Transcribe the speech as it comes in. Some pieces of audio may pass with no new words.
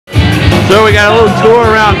So we got a little tour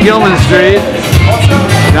around Gilman Street.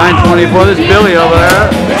 924. There's Billy over there.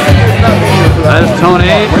 That's Tony.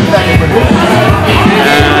 And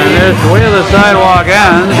there's where the sidewalk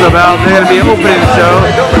ends. About they're gonna be opening the show.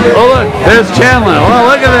 Oh look, there's Chandler. Oh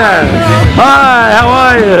look at that. Hi, how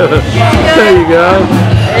are you? There you go.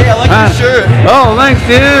 Hey, I like your shirt. Oh, thanks,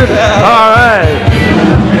 dude. All right.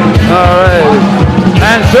 All right.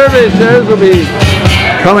 And Survay says will be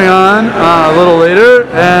coming on a little later,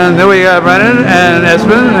 and then we got Brennan and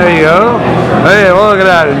Espen. There you go. Hey, well, look at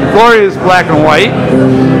that. The floor is black and white.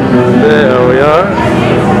 There we are.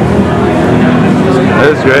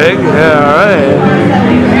 That's Greg. Yeah, all right.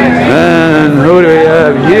 And who do we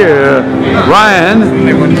have here? Ryan,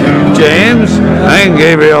 James, and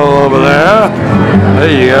Gabriel over there. There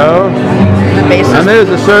you go. And there's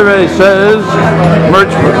the Survey says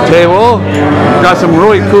merch table. Got some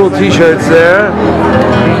really cool t-shirts there.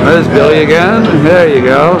 There's Billy again. There you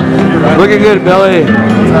go. Looking good, Billy.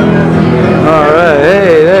 Alright,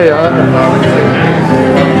 hey, there you are.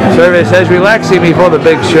 Survey says relaxing before the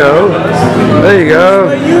big show. There you go.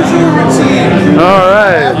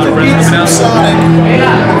 Alright.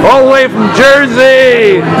 All the way from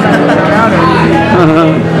Jersey.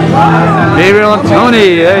 Gabriel and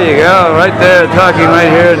Tony, there you go, right there, talking right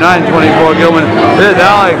here, 924 Gilman. There's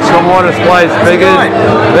Alex from Water Supply Spigot.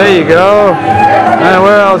 There you go. And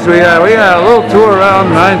where else we got? We got a little tour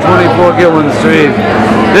around 924 Gilman Street.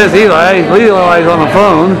 There's Eli. Eli's on the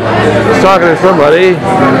phone. He's talking to somebody.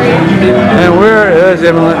 And there's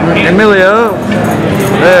Emilio.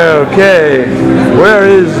 There, okay. Where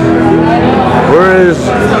is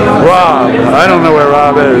Rob? I don't know where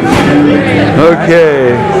Rob is.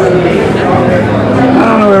 Okay. I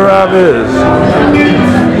don't know where Rob is.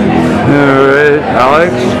 Alright,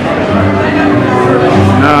 Alex.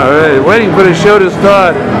 Alright, waiting for the show to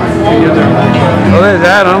start. Oh, there's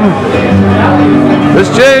Adam. There's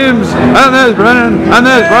James. And there's Brennan. And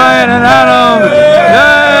there's Brian and Adam.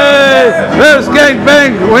 Yay! There's Skank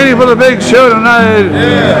Bank waiting for the big show tonight.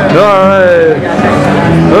 Alright.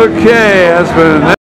 Okay, Espen.